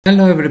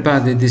Hello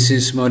everybody, this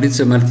is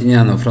Maurizio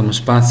Martignano from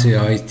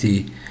Spazio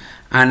IT,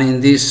 and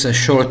in this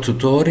short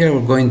tutorial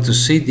we're going to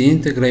see the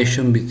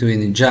integration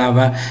between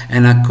Java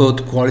and a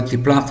code quality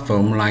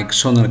platform like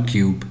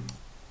SonarQube.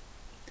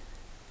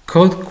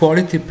 Code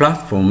quality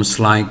platforms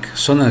like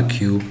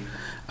SonarQube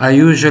are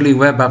usually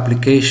web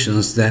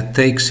applications that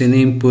takes in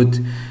input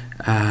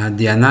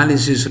the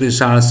analysis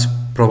results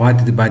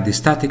provided by the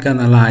static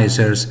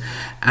analyzers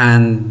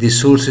and the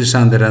sources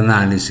under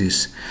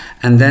analysis,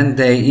 and then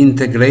they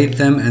integrate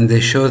them and they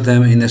show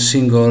them in a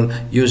single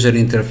user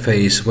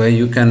interface where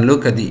you can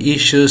look at the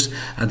issues,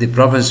 at the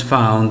problems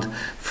found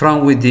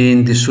from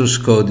within the source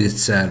code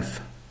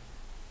itself.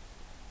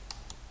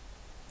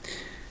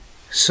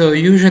 So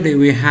usually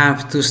we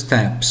have two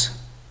steps.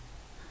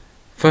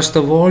 First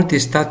of all, the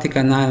static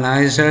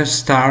analyzers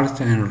start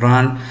and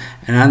run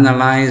and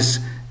analyze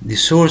the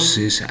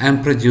sources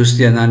and produce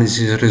the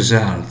analysis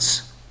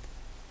results.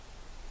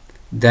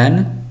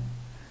 Then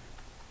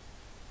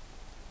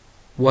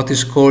what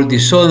is called the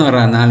sonar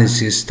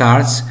analysis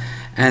starts,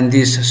 and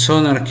this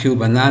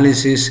SonarQube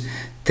analysis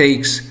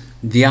takes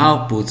the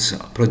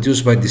outputs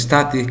produced by the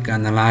static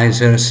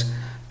analyzers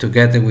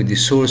together with the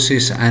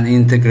sources and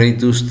integrate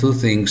those two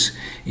things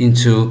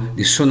into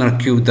the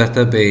SonarQube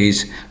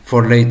database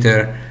for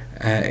later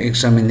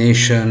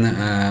examination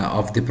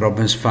of the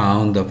problems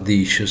found, of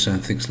the issues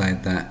and things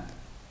like that.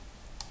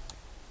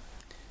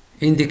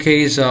 In the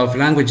case of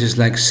languages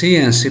like C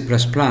and C++,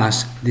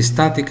 the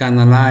static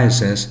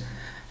analyzers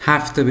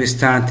have to be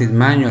started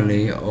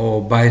manually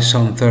or by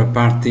some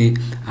third-party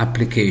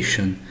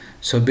application.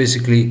 So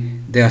basically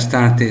they are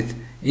started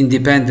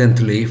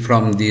independently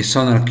from the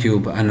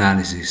SonarQube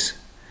analysis.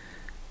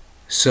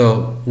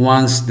 So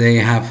once they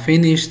have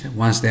finished,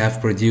 once they have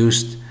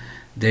produced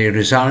their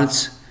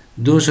results,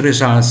 those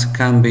results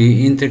can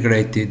be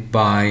integrated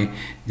by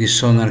the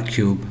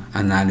SonarQube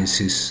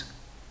analysis.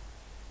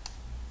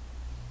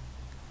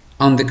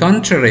 On the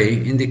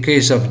contrary, in the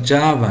case of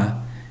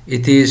Java,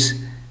 it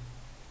is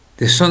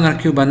the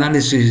SonarQube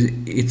analysis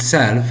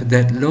itself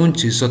that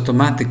launches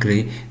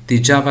automatically the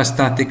Java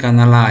static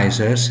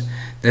analyzers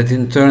that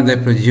in turn they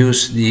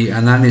produce the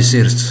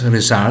analysis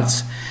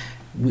results,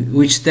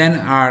 which then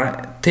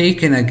are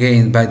taken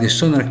again by the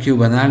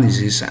SonarQube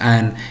analysis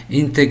and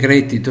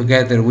integrated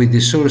together with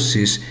the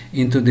sources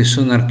into the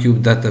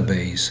SonarQube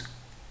database.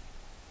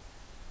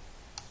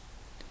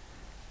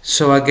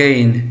 So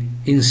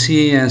again, in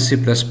C and C++,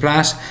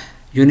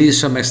 you need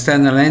some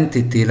external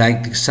entity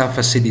like the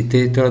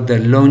sub-facilitator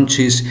that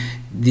launches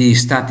the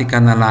static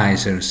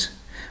analyzers.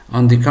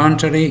 On the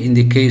contrary, in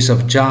the case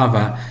of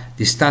Java,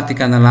 the static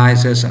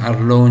analyzers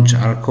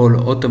are called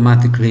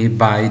automatically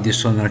by the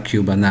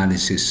SonarQube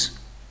analysis.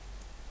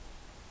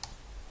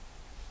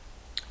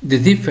 The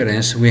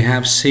difference we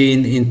have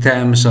seen in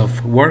terms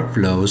of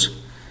workflows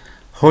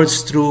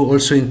holds true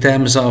also in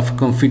terms of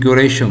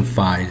configuration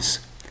files.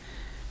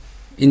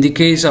 In the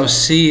case of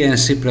C and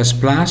C++,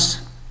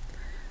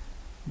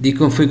 the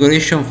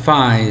configuration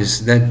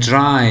files that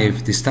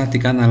drive the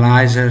static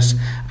analyzers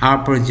are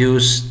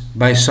produced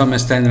by some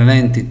external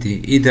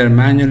entity, either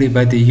manually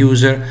by the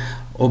user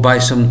or by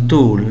some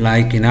tool,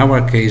 like in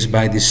our case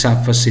by the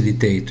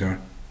sub-facilitator.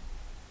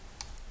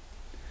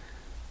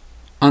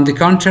 On the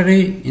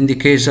contrary, in the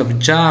case of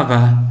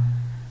Java,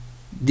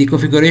 the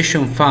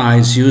configuration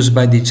files used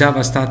by the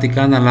Java static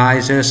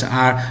analyzers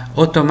are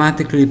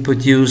automatically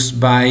produced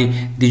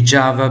by the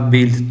Java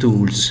build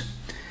tools,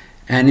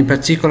 and in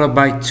particular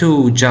by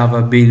two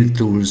Java build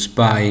tools,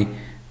 by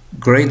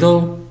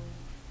Gradle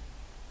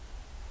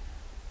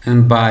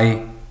and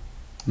by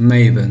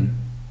Maven.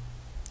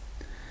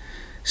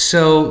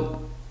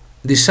 So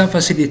the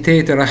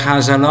sub-facilitator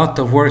has a lot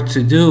of work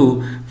to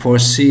do for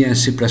C and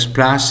C++,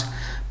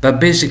 but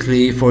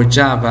basically for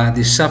Java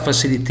the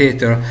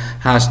sub-facilitator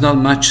has not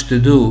much to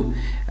do.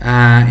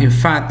 In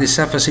fact, the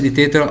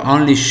sub-facilitator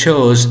only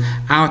shows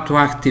how to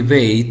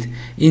activate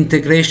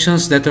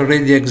integrations that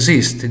already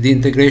exist, the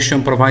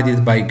integration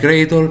provided by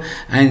Gradle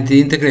and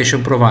the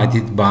integration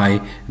provided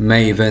by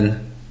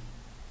Maven.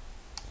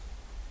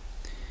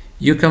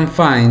 You can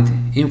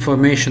find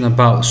information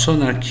about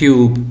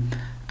SonarQube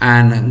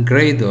and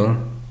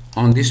Gradle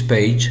on this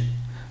page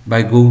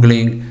by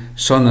googling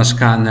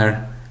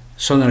SonarScanner,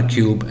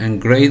 SonarQube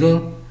and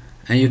Gradle,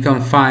 and you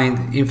can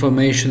find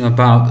information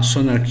about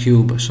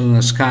SonarQube,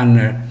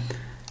 SonarScanner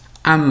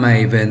and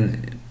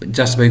Maven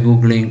just by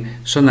googling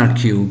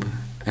SonarQube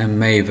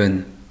and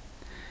Maven.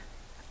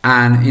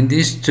 And in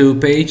these two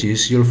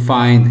pages you'll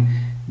find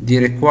the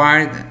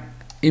required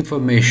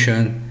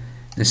information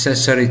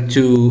necessary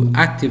to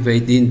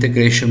activate the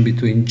integration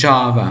between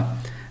Java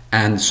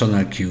and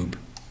SonarQube.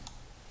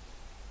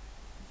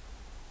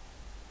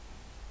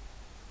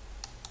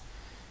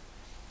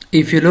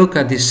 If you look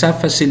at the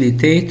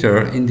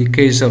sub-facilitator, in the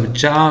case of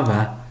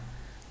Java,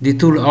 the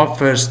tool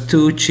offers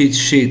two cheat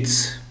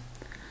sheets,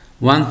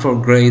 one for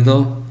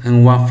Gradle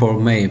and one for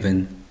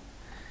Maven.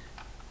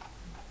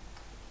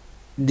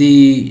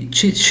 The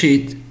cheat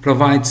sheet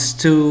provides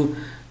two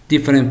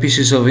different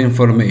pieces of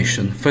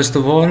information. First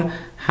of all,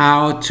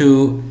 how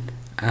to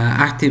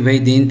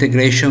activate the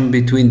integration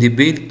between the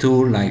build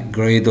tool like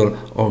Gradle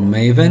or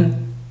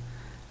Maven,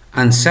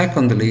 and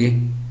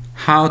secondly,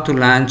 how to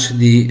launch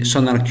the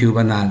SonarQube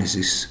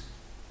analysis.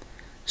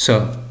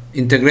 So,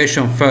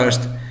 integration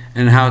first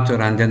and how to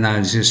run the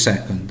analysis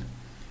second.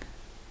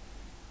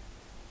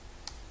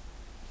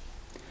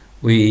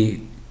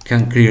 We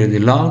can clear the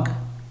log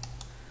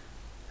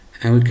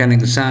and we can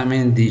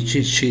examine the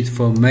cheat sheet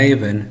for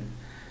Maven,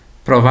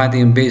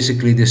 providing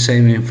basically the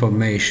same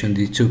information,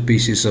 the two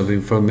pieces of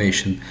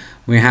information.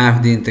 We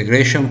have the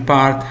integration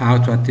part, how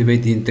to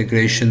activate the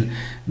integration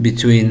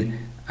between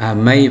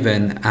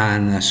Maven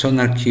and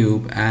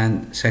SonarQube,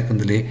 and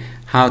secondly,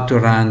 how to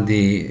run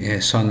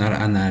the sonar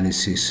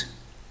analysis.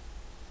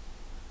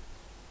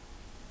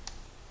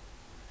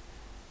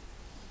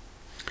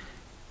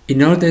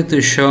 In order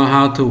to show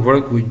how to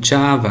work with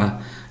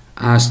Java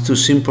as two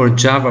simple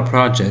Java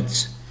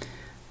projects,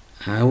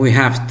 we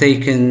have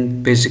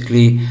taken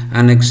basically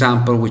an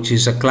example which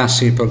is a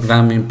classic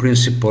programming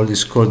principle.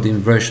 It's called the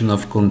inversion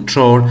of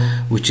control,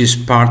 which is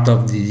part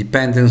of the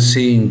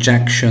dependency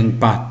injection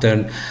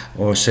pattern,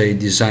 or say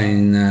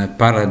design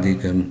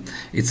paradigm.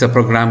 It's a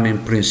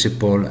programming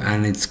principle,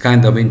 and it's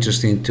kind of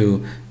interesting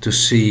to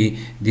see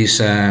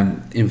this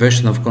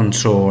inversion of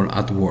control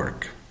at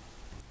work.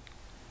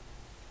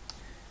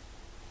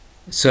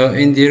 So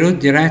in the root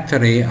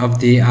directory of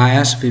the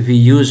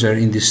ISVV user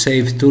in the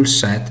save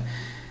toolset,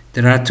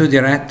 there are two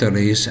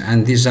directories,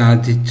 and these are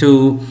the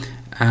two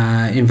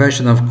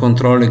inversion of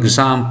control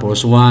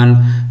examples, one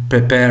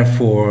prepared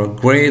for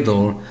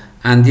Gradle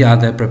and the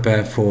other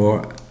prepared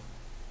for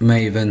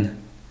Maven.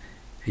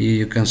 Here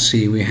you can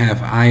see we have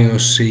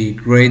IOC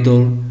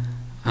Gradle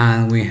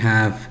and we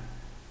have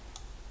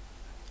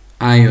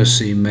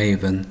IOC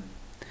Maven.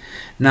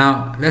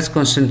 Now let's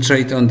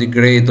concentrate on the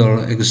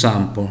Gradle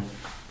example.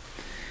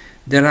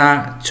 There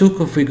are two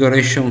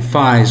configuration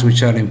files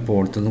which are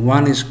important.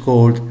 One is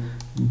called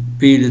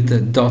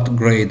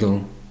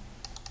build.gradle.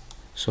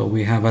 So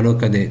we have a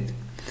look at it.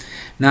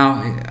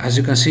 Now, as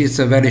you can see, it's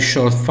a very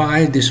short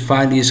file. This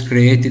file is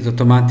created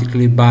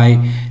automatically by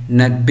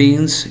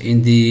NetBeans.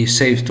 In the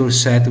save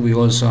toolset, we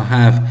also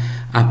have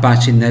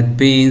Apache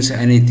NetBeans,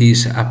 and it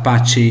is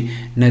Apache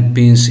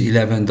NetBeans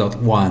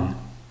 11.1.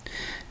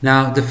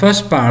 Now, the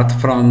first part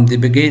from the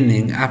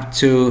beginning up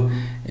to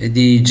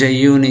the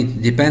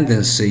JUnit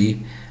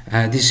dependency,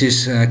 this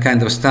is a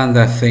kind of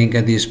standard thing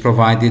that is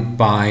provided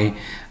by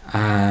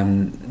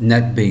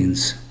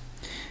NetBeans.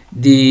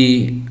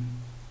 The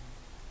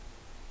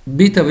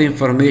bit of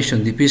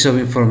information, the piece of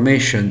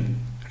information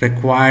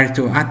required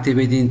to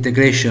activate the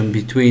integration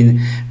between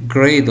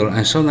Gradle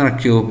and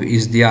SonarQube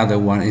is the other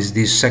one, is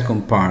this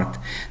second part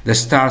that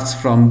starts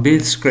from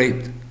build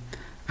script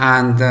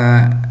and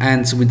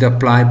ends with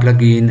apply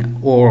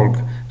plugin org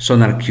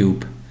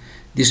SonarQube.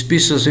 This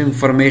piece of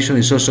information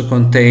is also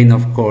contained,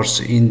 of course,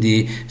 in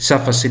the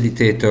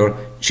sub-facilitator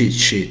cheat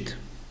sheet.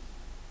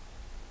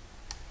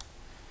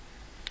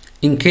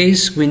 In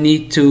case we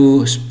need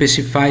to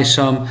specify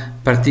some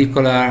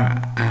particular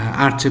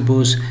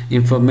attributes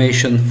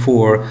information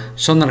for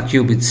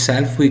SonarQube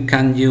itself, we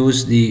can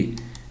use the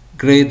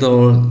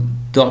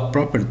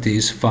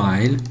Gradle.properties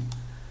file,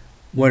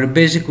 where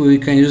basically we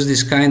can use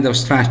this kind of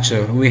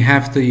structure. We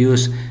have to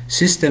use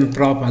system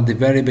prop at the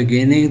very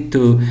beginning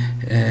to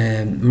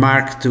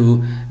mark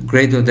to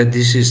Gradle that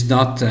this is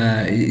not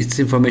it's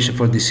information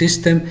for the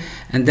system,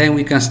 and then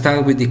we can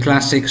start with the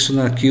classic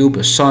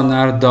SonarQube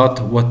sonar dot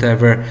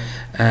whatever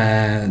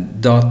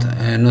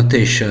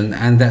notation,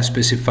 and that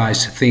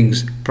specifies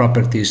things,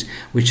 properties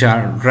which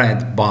are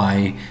read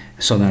by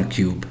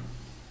SonarQube.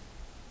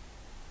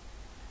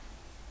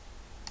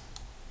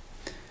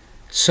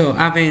 So,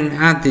 having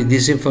added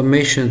this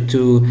information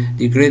to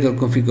the Gradle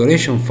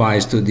configuration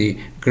files, to the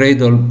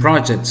Gradle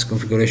projects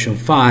configuration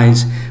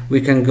files,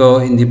 we can go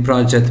in the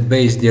project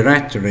base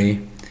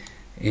directory,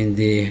 in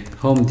the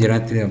home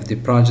directory of the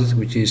project,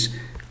 which is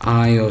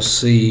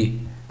IOC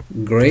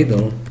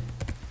Gradle,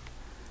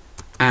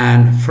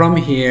 and from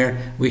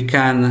here we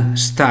can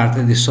start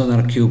the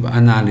SonarQube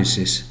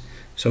analysis.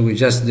 So we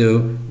just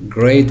do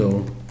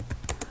Gradle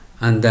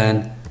and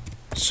then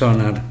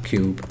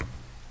SonarQube.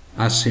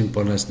 As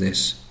simple as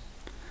this.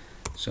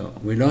 So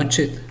we launch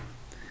it,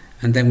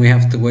 and then we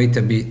have to wait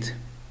a bit.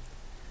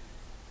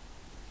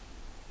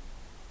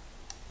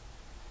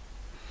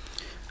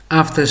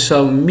 After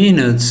some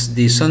minutes,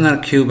 the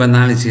SonarQube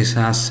analysis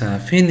has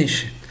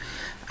finished,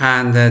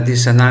 and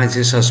this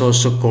analysis has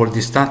also called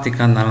the static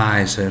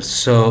analyzer.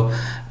 So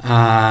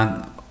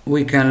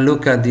we can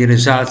look at the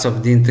results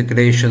of the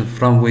integration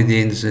from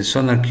within the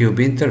SonarQube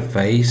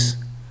interface,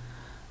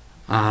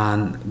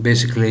 and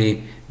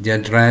basically the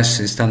address,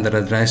 the standard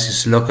address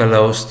is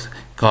localhost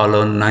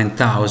colon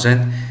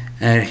 9000,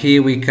 and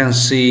here we can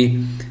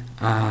see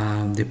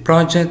the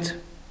project,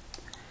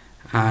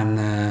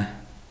 and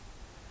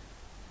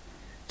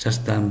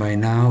just done by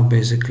now.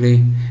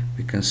 Basically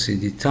we can see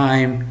the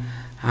time,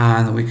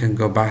 and we can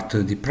go back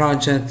to the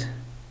project,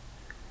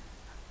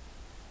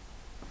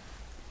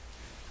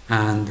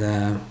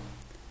 and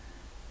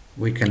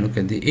we can look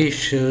at the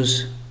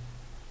issues,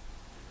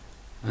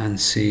 and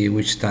see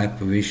which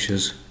type of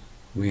issues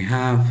we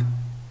have.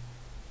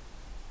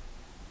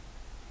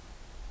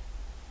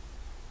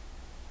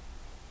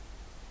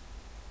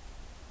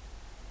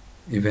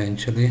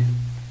 Eventually,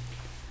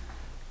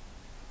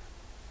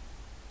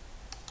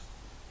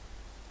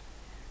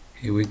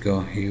 here we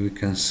go. Here we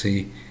can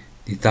see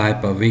the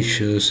type of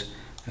issues,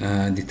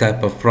 the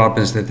type of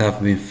problems that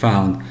have been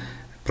found.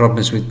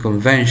 Problems with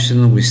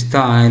convention, with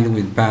style,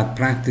 with bad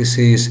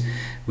practices.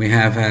 We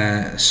have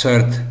a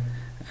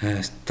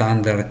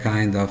standard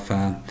kind of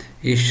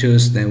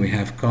issues, then we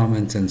have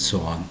comments and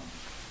so on.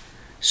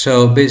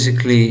 So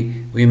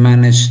basically we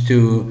managed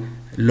to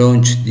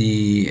launch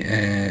the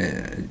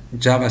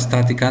Java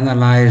static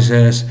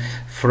analyzers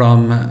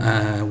from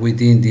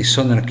within the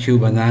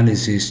SonarQube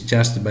analysis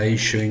just by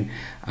issuing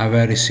a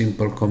very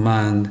simple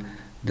command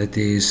that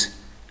is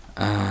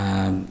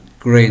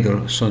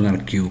Gradle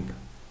SonarQube.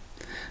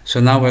 So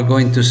now we're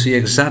going to see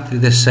exactly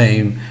the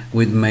same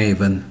with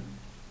Maven.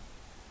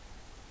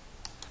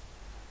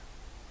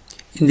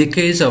 In the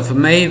case of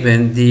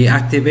Maven, the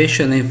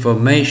activation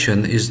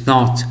information is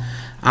not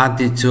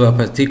added to a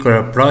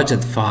particular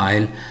project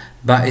file,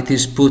 but it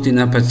is put in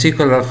a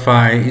particular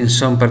file in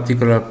some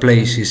particular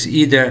places,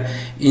 either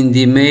in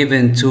the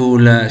Maven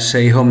tool,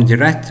 say home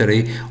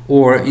directory,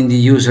 or in the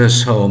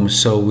user's home.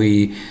 So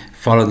we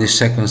follow the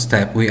second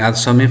step. We add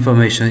some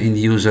information in the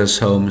user's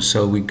home.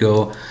 So we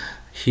go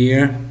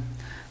here,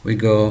 we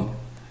go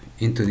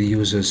into the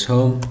user's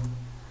home,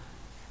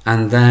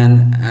 and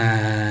then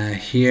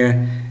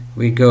here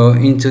we go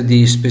into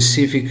the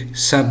specific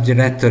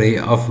subdirectory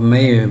of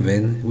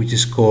Maven, which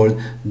is called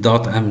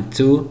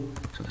 .m2.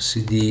 So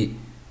cd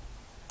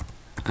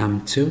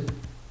m2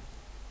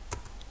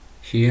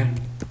 here,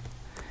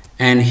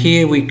 and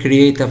here we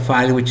create a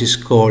file which is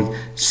called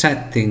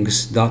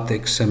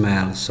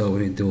settings.xml. So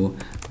we do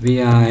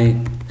vi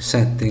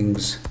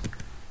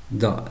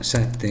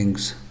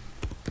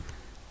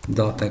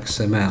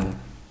settings.xml.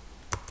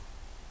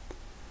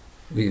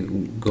 We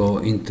go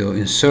into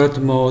insert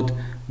mode.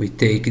 We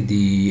take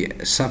the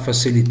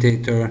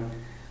subfacilitator.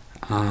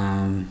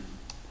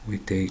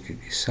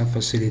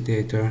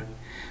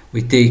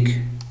 We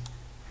take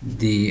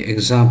the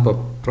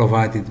example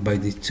provided by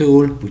the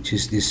tool, which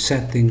is this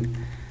setting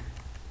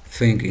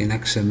thing in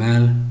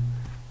XML.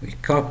 We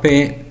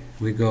copy,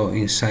 we go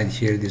inside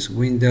here this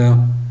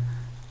window,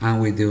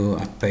 and we do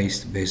a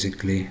paste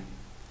basically.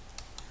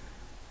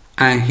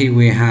 And here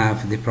we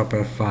have the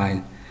proper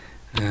file.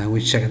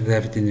 We check that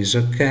everything is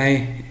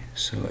okay,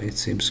 so it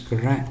seems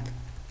correct.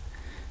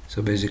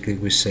 So basically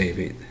we save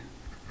it.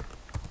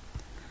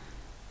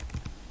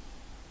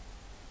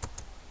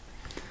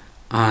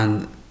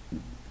 And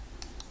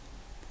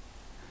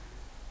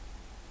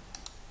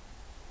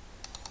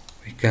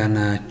we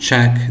can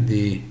check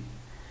the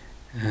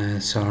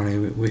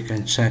we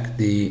can check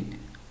the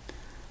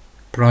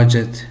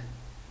project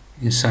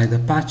inside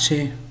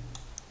Apache.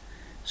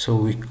 So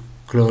we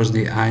close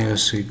the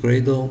IOC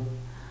Gradle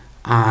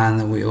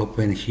and we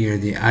open here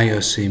the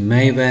IOC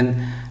Maven,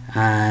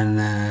 and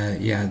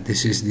yeah,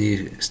 this is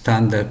the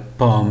standard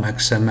POM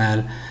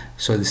XML.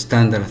 So the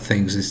standard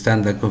things, the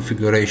standard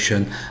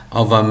configuration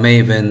of a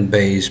Maven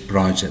based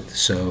project.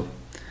 So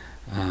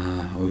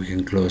we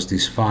can close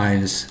these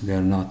files, they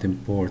are not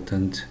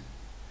important.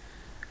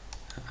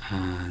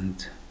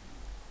 And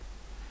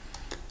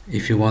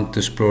if you want to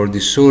explore the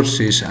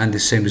sources, and the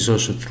same is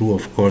also true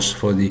of course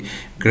for the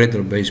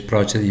Gradle based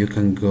project, you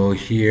can go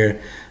here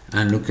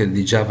and look at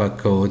the Java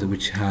code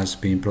which has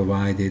been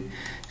provided.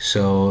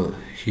 So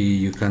here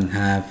you can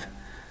have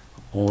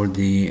all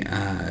the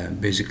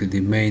basically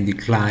the main, the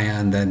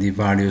client, and the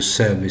various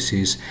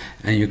services,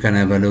 and you can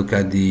have a look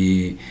at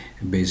the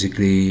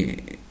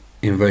basically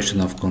inversion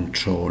of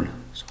control.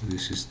 So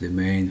this is the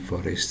main,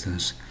 for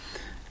instance,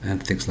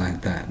 and things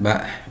like that.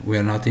 But we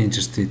are not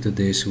interested to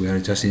this. We are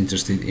just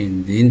interested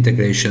in the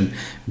integration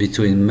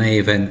between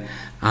Maven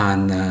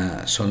and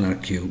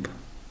SonarQube.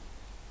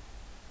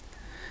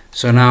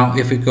 So now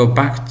if we go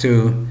back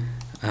to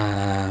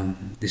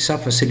the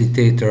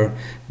subfacilitator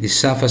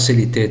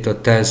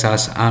tells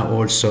us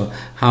also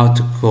how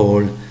to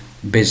call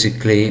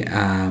basically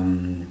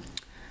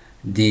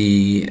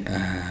the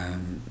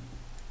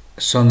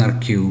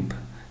SonarQube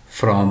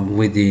from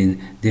within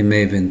the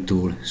Maven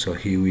tool. So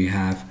here we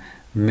have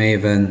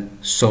Maven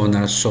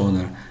sonar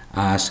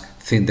as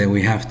thing that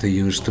we have to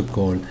use to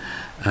call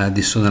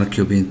the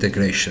SonarQube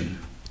integration.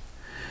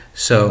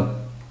 So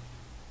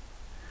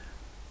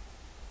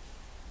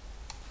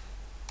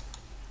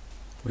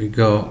we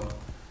go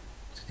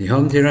to the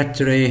home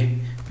directory,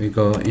 we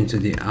go into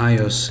the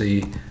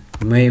IOC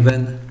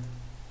Maven,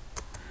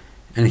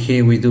 and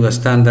here we do a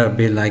standard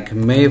build like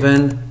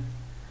Maven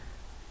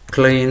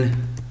clean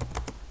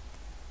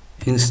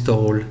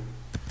install.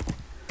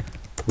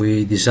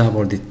 We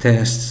disable the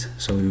tests,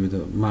 so we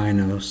do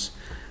minus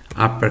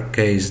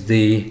uppercase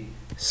D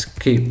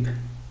skip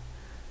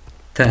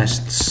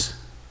tests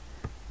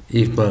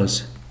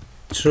equals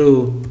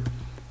true,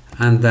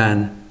 and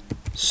then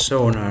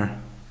sonar,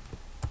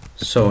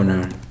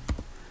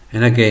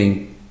 and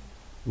again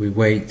we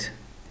wait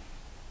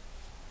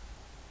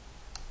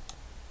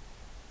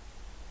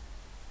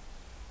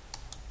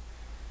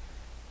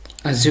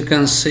As you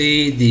can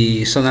see,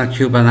 the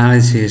SonarQube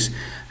analysis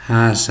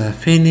has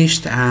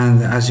finished,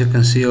 and as you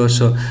can see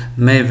also,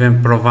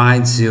 Maven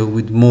provides you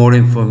with more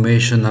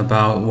information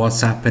about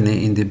what's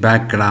happening in the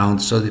background,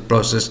 so the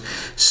process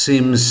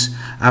seems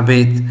a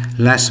bit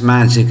less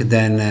magic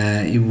than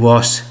it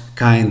was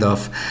kind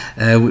of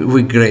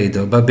with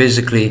Gradle. But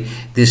basically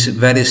these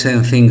very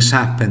same things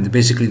happened.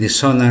 Basically the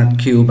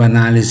SonarQube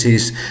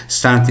analysis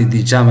started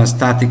the Java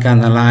static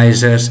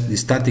analyzers. The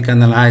static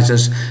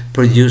analyzers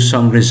produced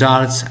some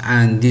results,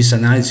 and these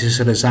analysis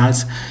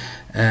results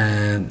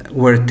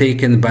were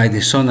taken by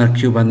the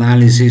SonarQube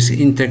analysis,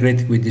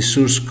 integrated with the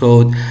source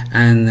code,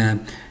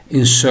 and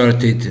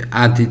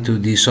added to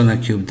the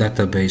SonarQube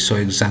database, so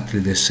exactly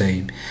the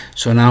same.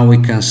 So now we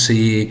can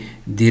see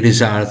the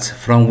results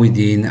from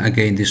within,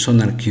 again, the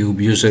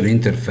SonarQube user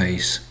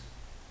interface.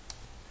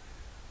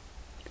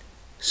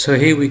 So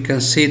here we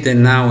can see that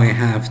now we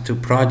have two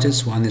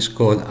projects. One is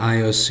called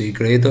IOC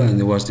Gradle,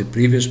 and it was the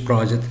previous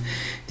project.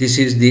 This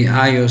is the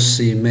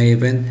IOC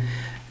Maven.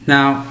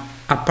 Now,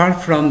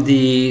 apart from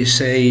the,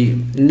 say,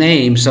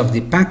 names of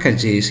the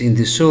packages in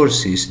the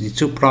sources, the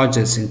two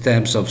projects in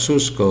terms of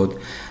source code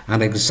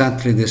are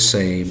exactly the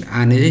same.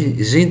 And it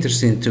is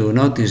interesting to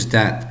notice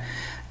that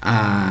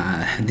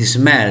the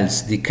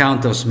smells, the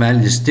count of smell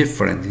is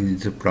different in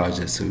the two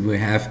projects. We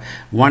have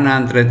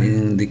 100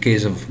 in the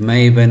case of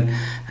Maven,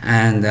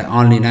 and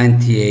only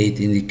 98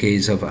 in the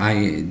case of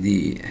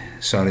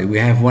we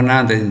have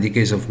 100 in the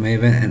case of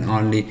Maven and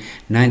only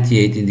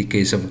 98 in the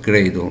case of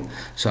Gradle.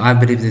 So I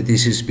believe that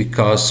this is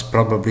because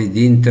probably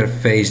the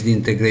interface, the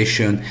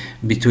integration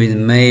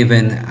between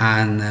Maven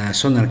and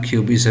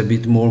SonarQube is a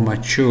bit more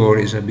mature,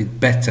 is a bit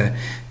better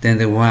than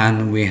the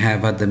one we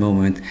have at the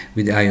moment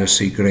with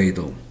IOC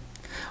Gradle.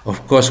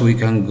 Of course, we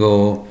can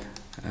go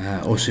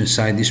also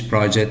inside this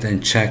project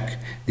and check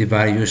the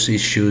various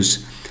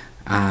issues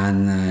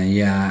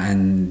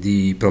and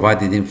the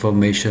provided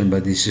information,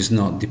 but this is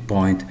not the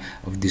point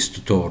of this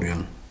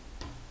tutorial.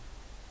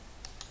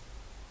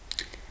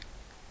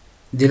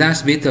 The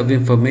last bit of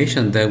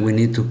information that we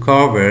need to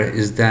cover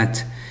is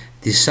that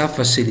the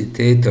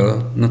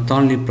sub-facilitator not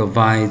only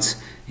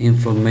provides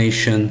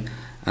information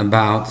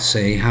about,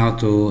 say, how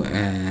to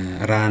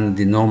run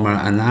the normal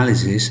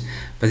analysis,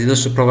 but it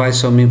also provides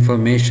some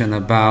information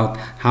about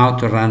how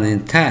to run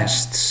in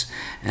tests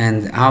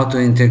and how to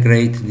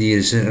integrate the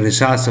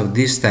results of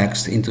this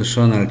text into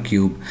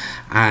SonarQube.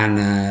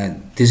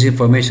 And this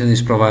information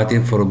is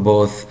provided for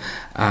both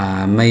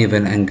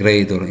Maven and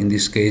Gradle. In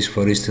this case,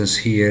 for instance,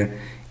 here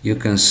you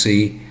can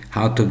see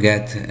how to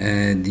get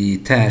the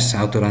test,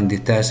 how to run the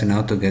test, and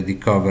how to get the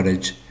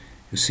coverage.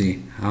 You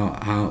see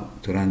how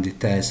to run the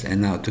test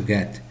and how to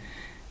get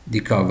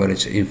the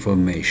coverage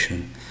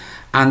information.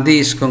 And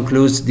this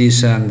concludes this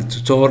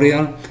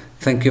tutorial.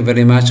 Thank you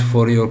very much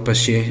for your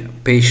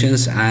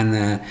patience,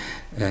 and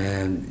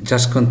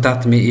just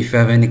contact me if you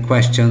have any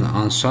question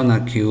on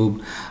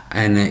SonarQube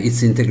and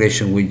its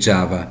integration with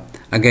Java.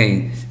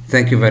 Again,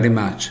 thank you very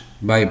much.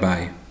 Bye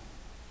bye.